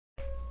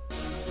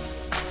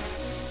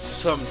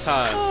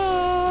sometimes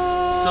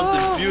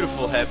something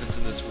beautiful happens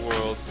in this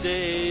world.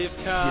 Dave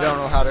Calc. You don't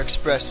know how to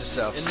express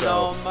yourself, and so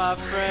all my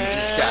friends,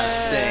 you just gotta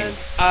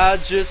sing. I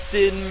just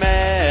did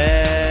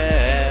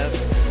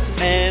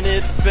math, and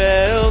it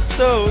felt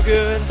so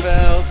good,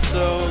 felt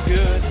so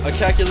good. A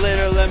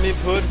calculator let me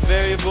put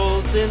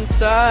variables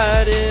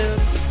inside it.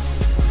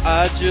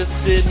 I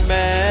just did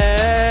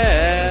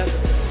math,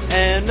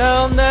 and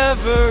I'll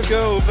never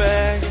go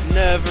back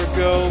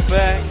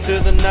to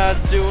the not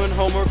doing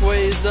homework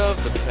ways of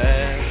the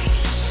past.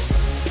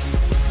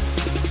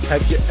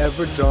 Have you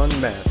ever done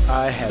math?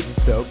 I haven't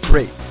felt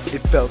great. It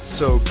felt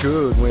so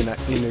good when I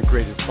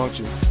integrated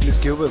functions. Miss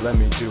Gilbert let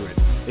me do it.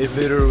 It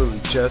literally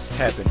just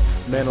happened.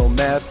 Mental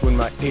math when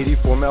my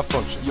 84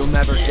 malfunctioned. You'll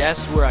never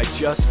guess where I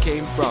just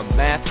came from.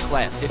 Math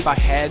class. If I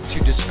had to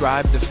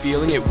describe the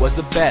feeling, it was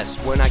the best.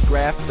 When I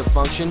graphed the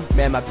function,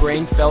 man, my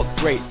brain felt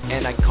great.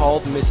 And I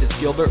called Mrs.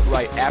 Gilbert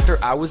right after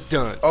I was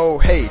done. Oh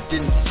hey,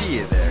 didn't see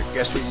you there.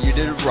 Guess what, you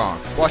did it wrong.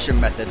 Watch your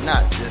method,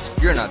 not disk.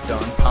 You're not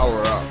done.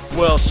 Power up.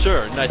 Well,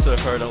 sure, nice of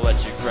her to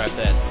let you grab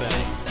that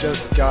thing.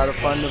 Just gotta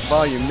find the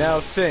volume, now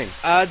sing.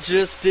 I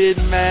just did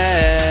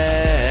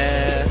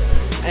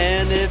math,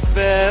 and it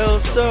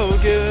felt so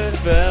good,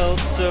 felt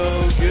so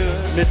good.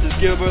 Mrs.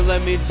 Gilbert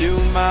let me do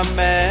my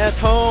math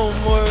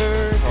homework.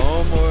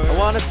 I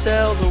wanna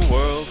tell the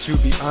world. To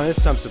be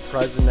honest, I'm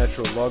surprised the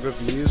natural log of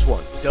e is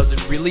 1.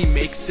 Doesn't really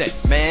make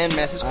sense. Man,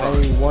 math is I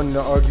fun. ain't one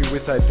to argue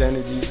with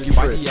identity, the You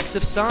buy trick. the x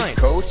of sine.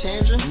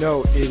 Cotangent?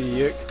 No,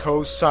 idiot,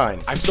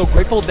 cosine. I'm so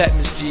grateful that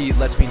Miss G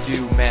lets me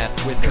do math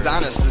with her. Cause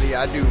honestly,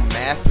 I do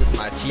math with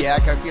my TI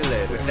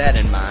calculator. With that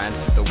in mind,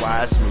 the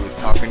Y smooth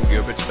talking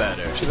Gilbert's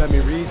better. She let me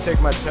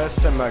retake my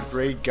test and my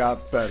grade got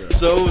better.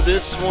 So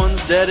this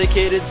one's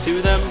dedicated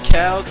to them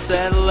calcs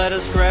that let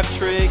us graph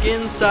trig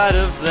inside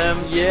of them.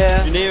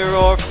 Yeah, you're near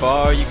or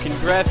far, you can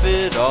graph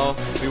it all.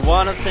 We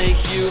wanna thank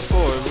you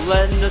for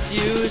letting us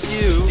use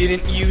you.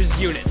 Didn't use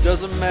units.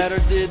 Doesn't matter,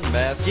 did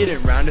math.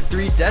 Didn't round to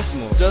 3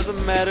 decimals.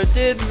 Doesn't matter,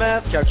 did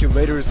math.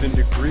 Calculators in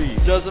degrees.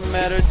 Doesn't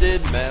matter,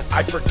 did math.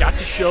 I forgot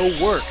to show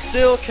work.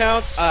 Still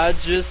counts. I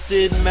just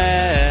did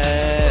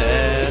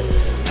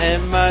math,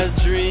 and my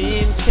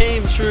dreams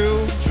came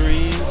true.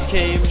 Dreams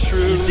came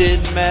true. You did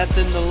math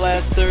in the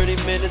last 30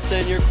 minutes,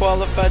 and you're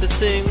qualified to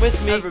sing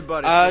with me.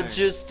 Everybody I sing.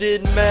 just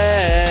did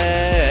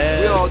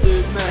math. We all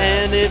did math.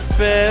 And it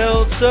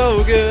felt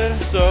so good,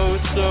 so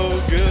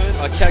good.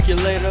 A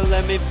calculator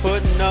let me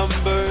put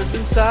numbers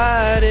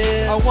inside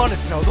it. I wanna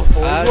tell the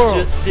whole I world.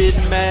 just did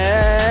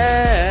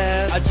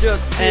math. I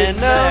just did And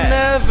I'll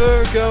math.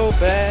 never go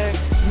back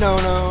No,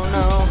 no,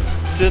 no.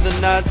 to the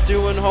not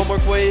doing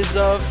homework ways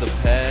of the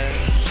past.